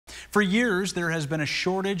For years, there has been a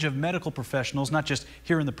shortage of medical professionals, not just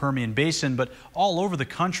here in the Permian Basin, but all over the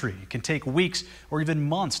country. It can take weeks or even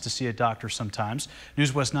months to see a doctor sometimes.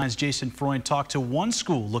 News West 9's Jason Freund talked to one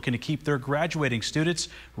school looking to keep their graduating students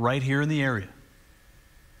right here in the area.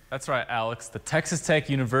 That's right, Alex. The Texas Tech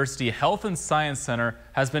University Health and Science Center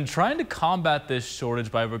has been trying to combat this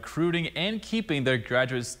shortage by recruiting and keeping their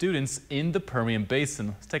graduate students in the Permian Basin.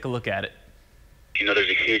 Let's take a look at it. You know, there's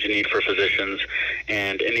a huge need for physicians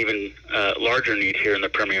and an even larger need here in the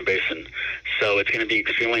Permian Basin. So it's going to be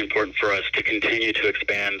extremely important for us to continue to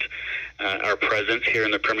expand our presence here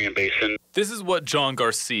in the Permian Basin. This is what John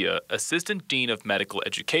Garcia, Assistant Dean of Medical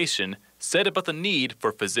Education, said about the need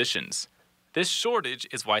for physicians. This shortage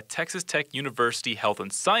is why Texas Tech University Health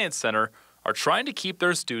and Science Center are trying to keep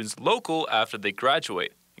their students local after they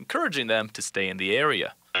graduate, encouraging them to stay in the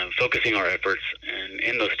area. Focusing our efforts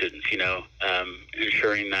in those students,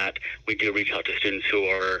 ensuring that we do reach out to students who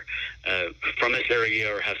are from this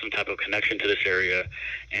area or have some type of connection to this area,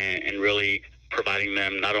 and really providing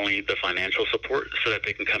them not only the financial support so that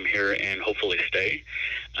they can come here and hopefully stay,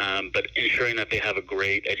 but ensuring that they have a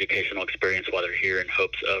great educational experience while they're here in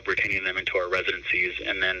hopes of retaining them into our residencies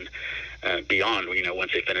and then beyond,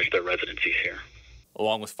 once they finish their residencies here.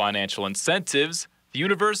 Along with financial incentives, the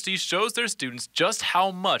university shows their students just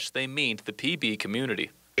how much they mean to the PB community.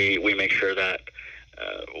 We make sure that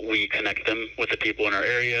we connect them with the people in our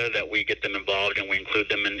area, that we get them involved and we include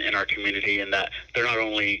them in our community, and that they're not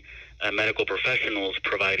only medical professionals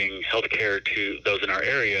providing health care to those in our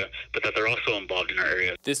area, but that they're also involved in our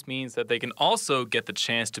area. This means that they can also get the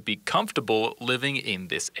chance to be comfortable living in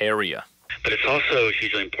this area. But it's also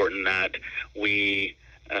hugely important that we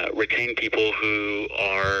retain people who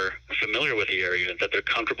are familiar with the area, that they're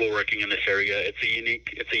comfortable working in this area. It's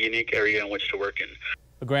a unique area in which to work in.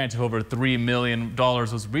 A grant of over $3 million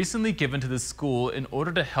was recently given to the school in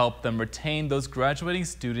order to help them retain those graduating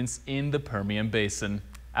students in the Permian Basin.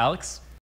 Alex?